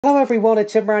Hello everyone,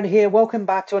 it's Imran here. Welcome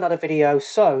back to another video.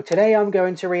 So today I'm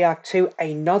going to react to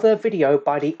another video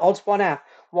by the Odds One Out,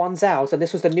 Ones Out, and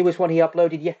this was the newest one he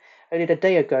uploaded only a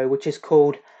day ago, which is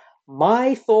called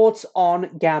My Thoughts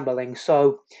on Gambling.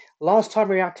 So last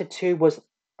time I reacted to was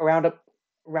around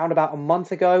about a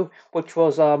month ago, which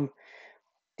was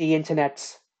the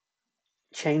internet's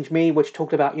changed me, which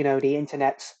talked about the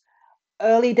internet's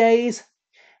early days.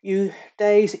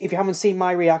 If you haven't seen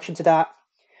my reaction to that,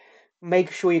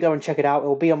 make sure you go and check it out. It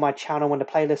will be on my channel in the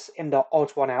playlist, in the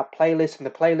Odds One Out playlist, in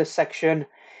the playlist section.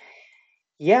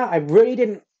 Yeah,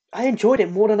 I enjoyed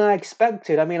it more than I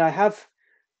expected. I mean,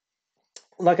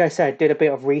 like I said, did a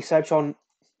bit of research on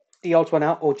the Odds One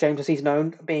Out, or James as he's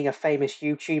known, being a famous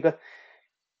YouTuber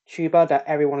that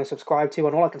everyone is subscribed to.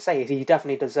 And all I can say is he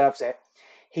definitely deserves it.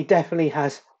 He definitely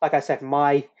has, like I said,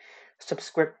 my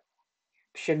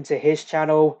subscription to his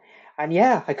channel. And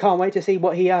yeah, I can't wait to see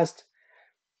what he has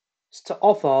to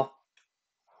offer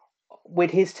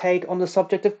with his take on the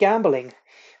subject of gambling.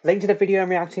 Link to the video I'm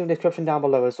reacting in the description down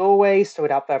below as always. So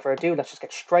without further ado, let's just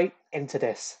get straight into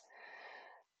this.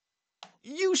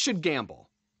 You should gamble.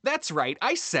 That's right,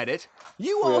 I said it.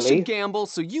 You all Really? should gamble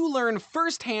so you learn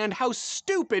firsthand how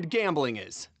stupid gambling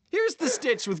is. Here's the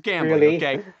stitch with gambling, Really?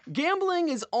 okay? Gambling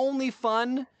is only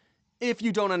fun if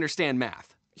you don't understand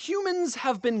math. Humans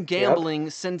have been gambling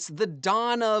since the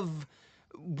dawn of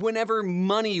whenever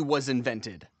money was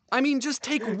invented. I mean, just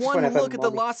take one Whenever look at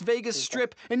the money. Las Vegas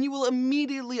Strip and you will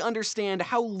immediately understand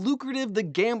how lucrative the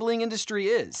gambling industry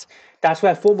is. That's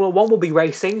where Formula One will be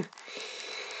racing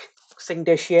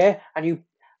this year, and you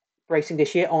racing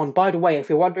this year on. By the way, if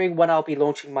you're wondering when I'll be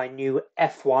launching my new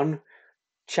F1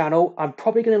 channel, I'm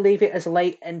probably going to leave it as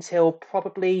late until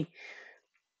probably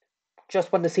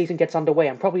just when the season gets underway.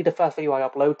 And probably the first video I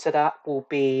upload to that will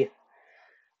be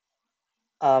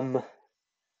um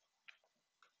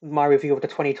my review of the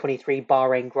 2023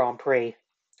 Bahrain Grand Prix.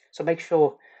 So make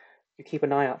sure you keep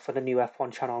an eye out for the new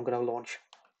F1 channel I'm going to launch.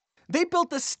 They built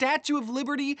the Statue of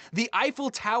Liberty, the Eiffel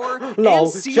Tower, Lol,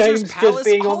 and Caesar's James just Palace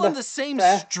being all on in the same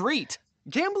there. street.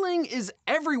 Gambling is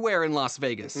everywhere in Las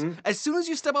Vegas. As soon as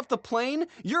you step off the plane,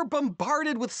 you're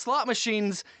bombarded with slot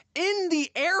machines in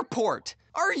the airport.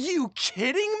 Are you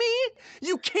kidding me?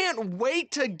 You can't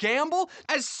wait to gamble?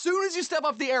 As soon as you step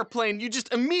off the airplane, you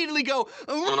just immediately go,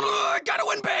 I gotta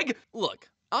win big! Look,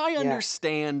 I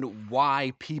understand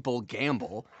why people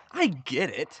gamble. I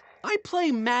get it. I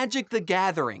play Magic the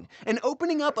Gathering, and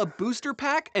opening up a booster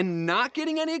pack and not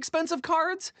getting any expensive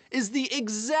cards is the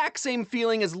exact same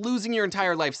feeling as losing your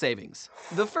entire life savings.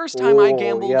 The first time I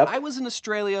gambled, I was in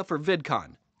Australia for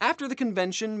VidCon. After the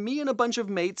convention, me and a bunch of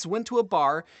mates went to a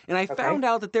bar, and I found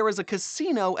out that there was a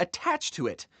casino attached to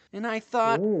it. And I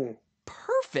thought,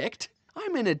 perfect!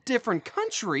 I'm in a different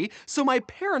country, so my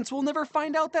parents will never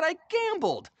find out that I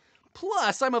gambled.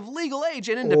 Plus, I'm of legal age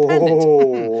and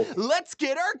independent. Let's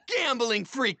get our gambling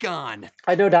freak on!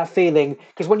 I know that feeling,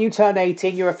 because when you turn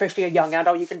 18, you're officially a young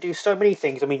adult. You can do so many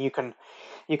things. I mean, you can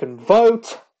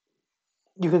vote,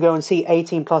 you can go and see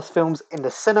 18 plus films in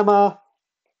the cinema.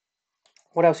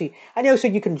 What else? And also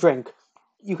you can drink.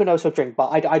 You can also drink,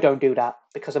 but I don't do that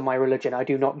because of my religion. I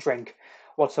do not drink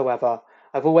whatsoever.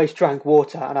 I've always drank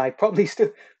water, and I probably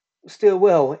still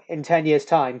will in 10 years'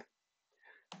 time.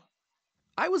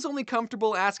 I was only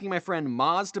comfortable asking my friend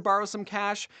Moz to borrow some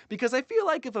cash because I feel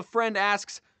like if a friend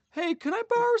asks, hey, can I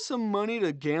borrow some money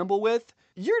to gamble with?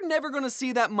 You're never going to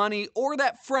see that money or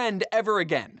that friend ever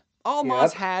again. All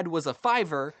Moz had was a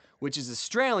 $5, which is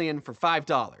Australian for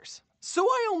 $5. So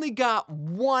I only got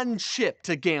one chip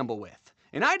to gamble with,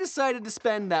 and I decided to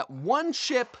spend that one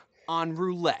chip on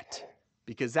roulette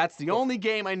because that's the only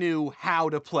game I knew how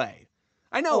to play.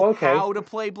 I know how to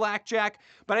play blackjack,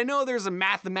 but I know there's a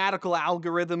mathematical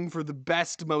algorithm for the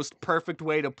best, most perfect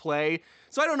way to play,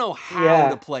 so I don't know how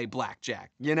to play blackjack,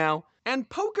 you know? And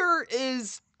poker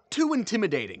is too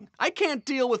intimidating. I can't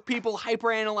deal with people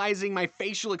hyperanalyzing my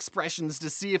facial expressions to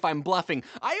see if I'm bluffing.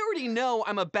 I already know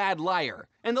I'm a bad liar.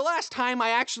 And the last time I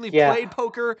actually played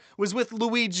poker was with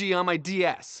Luigi on my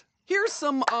DS. Here's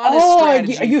some honest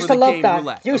strategy I used for to the love game that.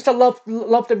 roulette. Used to love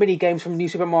the mini games from New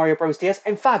Super Mario Bros. DS.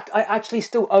 In fact, I actually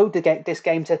still owe this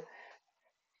game to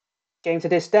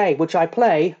this day, which I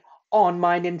play on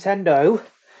my Nintendo.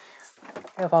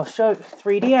 If I'll show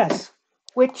 3DS,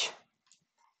 which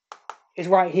is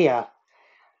right here.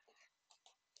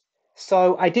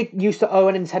 So I did used to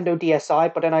own a Nintendo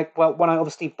DSi, but then when I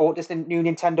obviously bought this new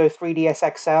Nintendo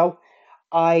 3DS XL,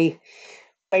 I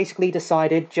basically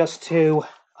decided just to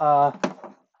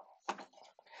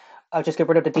just get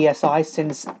rid of the DSi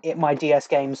since my DS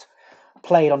games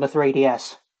played on the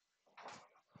 3DS.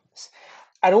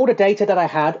 And all the data that I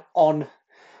had on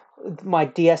my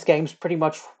DS games pretty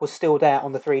much was still there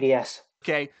on the 3DS.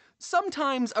 Okay,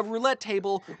 sometimes a roulette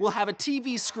table will have a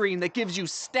TV screen that gives you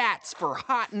stats for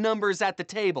hot numbers at the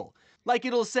table. Like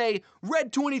it'll say,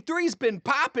 Red 23's been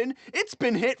popping, it's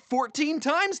been hit 14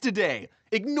 times today.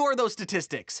 Ignore those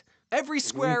statistics. Every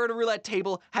square at a roulette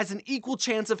table has an equal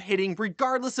chance of hitting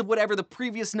regardless of whatever the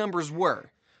previous numbers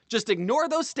were. Just ignore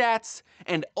those stats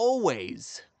and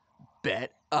always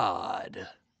bet odd.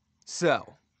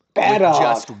 So, Bet with odd.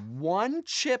 just one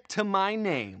chip to my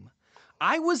name,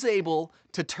 I was able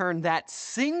to turn that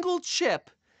single chip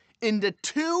into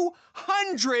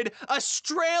 200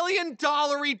 Australian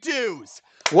dollary dues.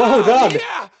 Well done.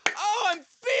 Yeah! Oh, I'm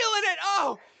feeling it!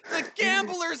 Oh, the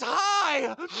gambler's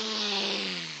high!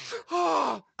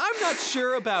 Oh, I'm not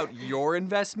sure about your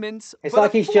investments, It's but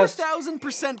like a he's just-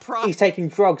 4,000% profit He's taking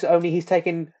drugs, only he's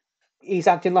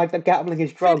acting like the gambling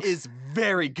is drugs. is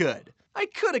very good. I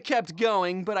could have kept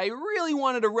going, but I really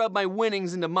wanted to rub my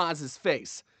winnings into Maz's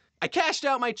face. I cashed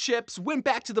out my chips, went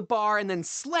back to the bar, and then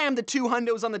slammed the 2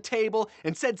 hundos on the table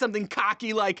and said something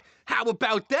cocky like, "How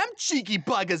about them cheeky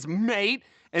buggers, mate?"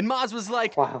 And Maz was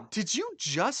like, Wow. "Did you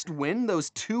just win those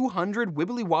 200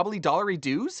 wibbly wobbly dollary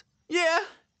dues?" "Yeah,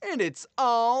 and it's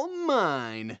all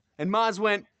mine." And Maz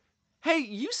went, "Hey,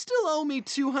 you still owe me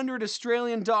 200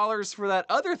 Australian dollars for that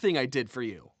other thing I did for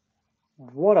you."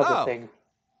 What other Oh. thing?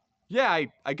 "Yeah,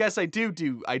 I guess I do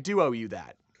owe you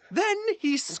that." Then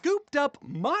he scooped up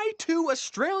my 2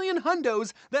 Australian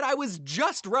hundos that I was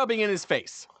just rubbing in his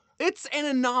face. It's an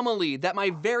anomaly that my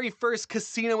very first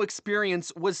casino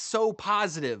experience was so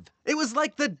positive. It was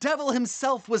like the devil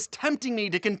himself was tempting me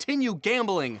to continue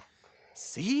gambling.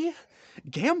 See?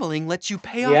 Gambling lets you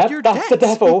pay off your Yep, that's the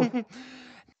debts. devil.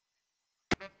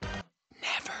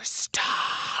 Never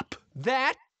stop.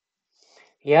 That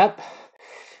Yep.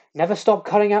 Never stop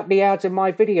cutting out the ads in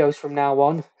my videos from now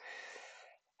on.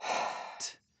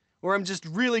 or I'm just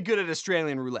really good at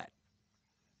Australian roulette.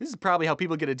 This is probably how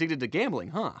people get addicted to gambling,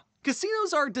 huh?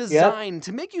 Casinos are designed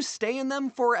to make you stay in them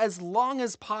for as long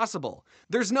as possible.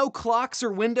 There's no clocks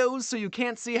or windows, so you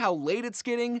can't see how late it's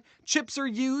getting. Chips are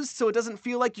used, so it doesn't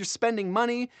feel like you're spending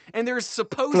money. And there's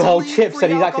supposedly Lol, chips, free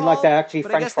and he's acting like alcohol, they're actually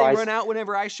but I French guess fries. they run out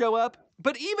whenever I show up.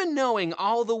 But even knowing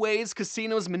all the ways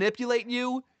casinos manipulate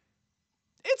you,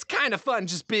 it's kind of fun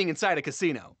just being inside a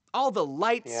casino. All the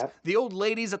lights, Yep. the old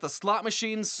ladies at the slot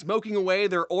machines smoking away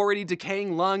their already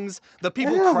decaying lungs, the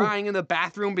people Ew. crying in the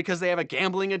bathroom because they have a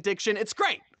gambling addiction. It's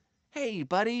great. Hey,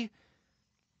 buddy,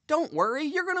 don't worry,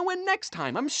 you're gonna win next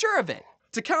time, I'm sure of it.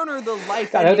 To counter the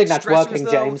life I don't think that's working,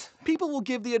 though, James. people will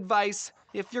give the advice,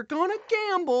 if you're gonna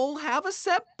gamble, have a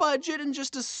set budget and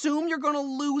just assume you're gonna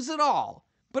lose it all.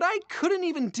 But I couldn't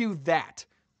even do that.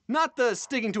 Not the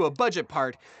sticking to a budget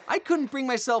part, I couldn't bring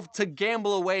myself to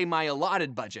gamble away my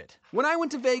allotted budget. When I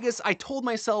went to Vegas, I told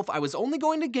myself I was only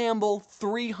going to gamble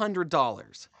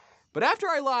 $300. But after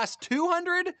I lost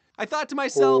 $200, I thought to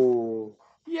myself, Ooh.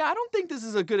 yeah, I don't think this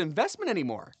is a good investment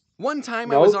anymore. One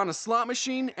time I was Nope. on a slot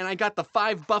machine and I got the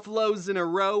 5 buffaloes in a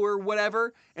row or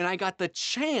whatever, and I got the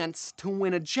chance to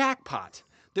win a jackpot.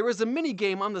 There was a mini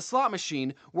game on the slot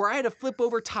machine where I had to flip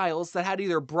over tiles that had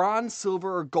either bronze,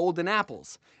 silver, or golden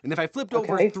apples. And if I flipped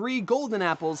over Okay. 3 golden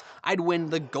apples, I'd win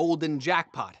the golden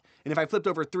jackpot. And if I flipped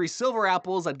over 3 silver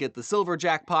apples, I'd get the silver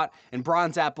jackpot, and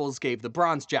bronze apples gave the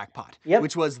bronze jackpot, Yep.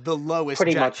 which was the lowest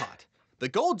Pretty much. jackpot. The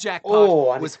gold jackpot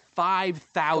Oh, and was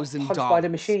 $5,000. punched by the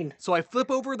machine. So I flip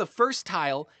over the first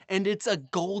tile, and it's a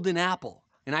golden apple.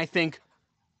 And I think,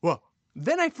 whoa.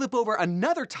 Then I flip over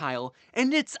another tile,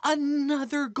 and it's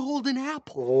another golden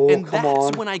apple. Oh, and come that's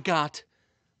on. when I got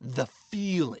the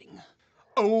feeling.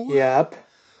 Oh Yep.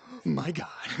 my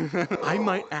God. I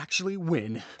might actually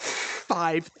win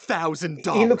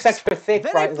 $5,000. He looks extra thick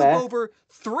Then I right flip there. over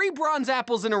 3 bronze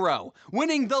apples in a row,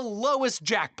 winning the lowest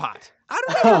jackpot. I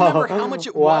don't even remember how much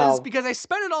it was Wow. because I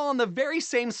spent it all on the very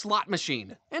same slot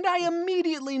machine. And I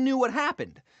immediately knew what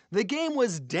happened. The game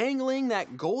was dangling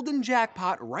that golden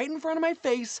jackpot right in front of my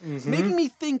face, making me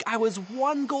think I was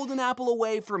 1 golden apple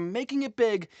away from making it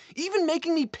big, even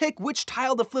making me pick which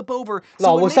tile to flip over so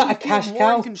Lol, it was made that me a feel cash more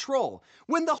cow? in control.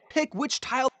 When the pick which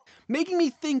tile, making me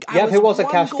think I Yep, was it was a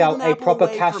 1 cash cow, golden a apple proper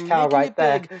away cash from cow making right it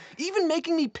there. big, even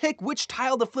making me pick which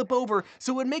tile to flip over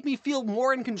so it would make me feel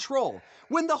more in control.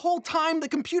 When the whole time the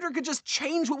computer could just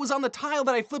change what was on the tile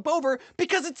that I flip over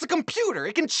because it's a computer.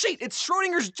 It can cheat. It's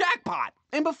Schrodinger's jackpot.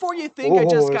 And before you think I Oh,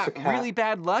 just it's a got cat. really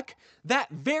bad luck, that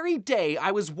very day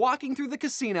I was walking through the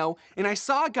casino and I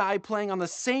saw a guy playing on the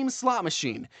same slot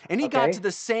machine and he got Okay. to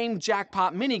the same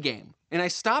jackpot minigame. And I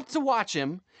stopped to watch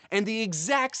him and the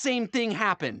exact same thing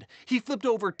happened. He flipped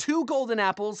over 2 golden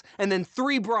apples and then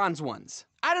 3 bronze ones.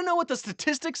 I don't know what the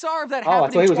statistics are of that Oh, I thought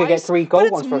happening he was going to get twice, 3 but gold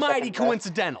it's ones for a mighty second there.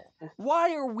 coincidental.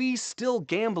 Why are we still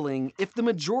gambling if the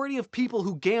majority of people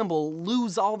who gamble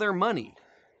lose all their money?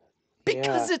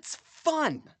 Because it's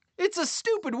fun. It's a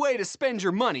stupid way to spend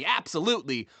your money,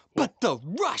 absolutely. But the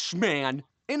rush, man!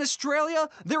 In Australia,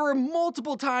 there were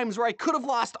multiple times where I could have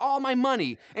lost all my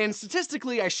money, and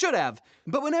statistically I should have.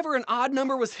 But whenever an odd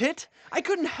number was hit, I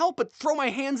couldn't help but throw my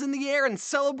hands in the air and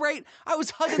celebrate. I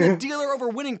was hugging the dealer over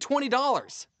winning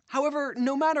 $20. However,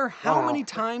 no matter how many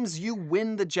times you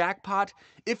win the jackpot,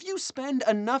 if you spend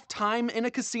enough time in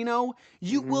a casino,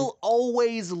 you will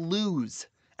always lose.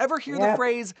 Ever hear the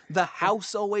phrase, the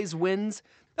house always wins?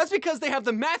 That's because they have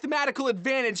the mathematical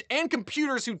advantage and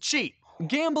computers who cheat.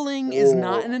 Gambling is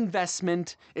not an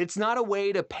investment. It's not a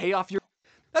way to pay off your...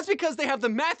 That's because they have the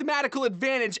mathematical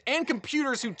advantage and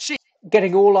computers who cheat.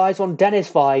 Getting all eyes on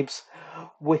Dennis vibes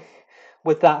with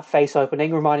that face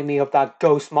opening, reminding me of that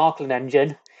Ghost Marklin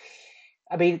engine.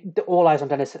 I mean, All Eyes on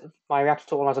Dennis, my reaction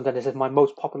to All Eyes on Dennis is my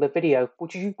most popular video,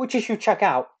 which you should check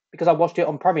out, because I watched it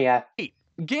on Premiere.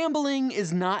 Gambling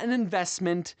is not an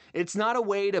investment. It's not a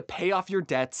way to pay off your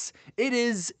debts. It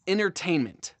is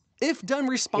entertainment. If done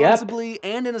responsibly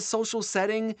and in a social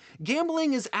setting,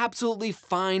 gambling is absolutely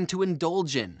fine to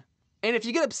indulge in. And if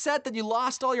you get upset that you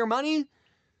lost all your money,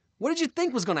 what did you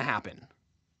think was going to happen?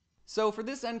 So for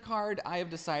this end card, I have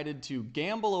decided to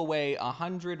gamble away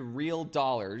 100 real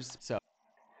dollars. So,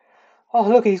 oh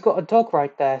look, he's got a dog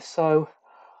right there. So,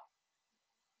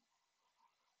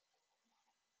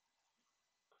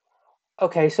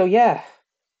 okay, so yeah,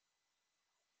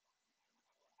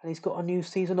 and he's got a new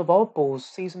season of Oddballs,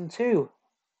 season 2.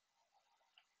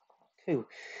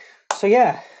 So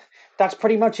yeah, that's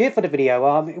pretty much it for the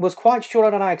video. It was quite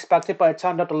shorter than I expected, but it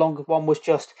turned out the longer one was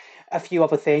just a few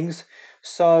other things.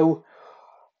 So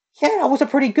yeah, that was a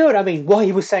pretty good. I mean, what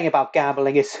he was saying about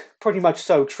gambling is pretty much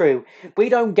so true. We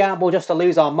don't gamble just to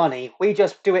lose our money. We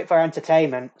just do it for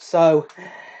entertainment. So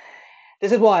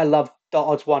this is why I love The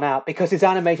Odds One Out, because his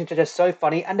animations are just so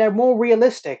funny and they're more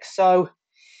realistic. So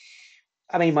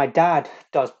I mean, my dad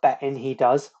does betting. He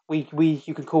does. You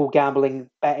can call gambling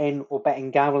betting or betting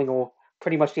gambling or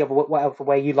pretty much the other whatever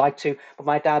way you like to. But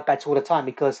my dad bets all the time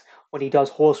because when he does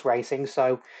horse racing,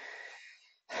 so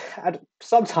and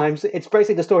sometimes it's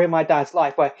basically the story of my dad's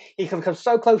life where he can come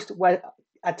so close to where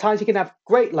at times he can have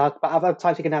great luck, but other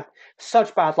times he can have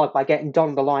such bad luck by getting done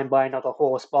on the line by another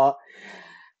horse. But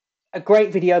a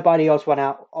great video by the Odd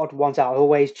Ones Out.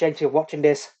 Always, gently watching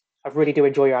this. I really do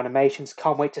enjoy your animations.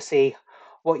 Can't wait to see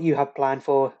what you have planned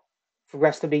for the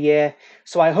rest of the year.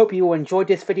 So I hope you all enjoyed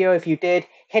this video. If you did,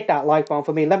 hit that like button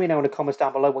for me. Let me know in the comments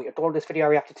down below what you thought of this video I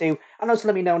reacted to. And also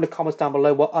let me know in the comments down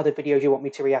below what other videos you want me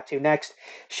to react to next.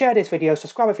 Share this video,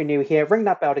 subscribe if you're new here, ring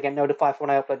that bell to get notified when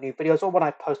I upload new videos or when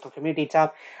I post on community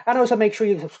tab. And also make sure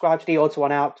you subscribe to the Odds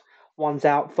Ones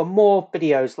Out for more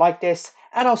videos like this.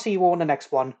 And I'll see you all in the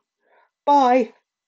next one. Bye!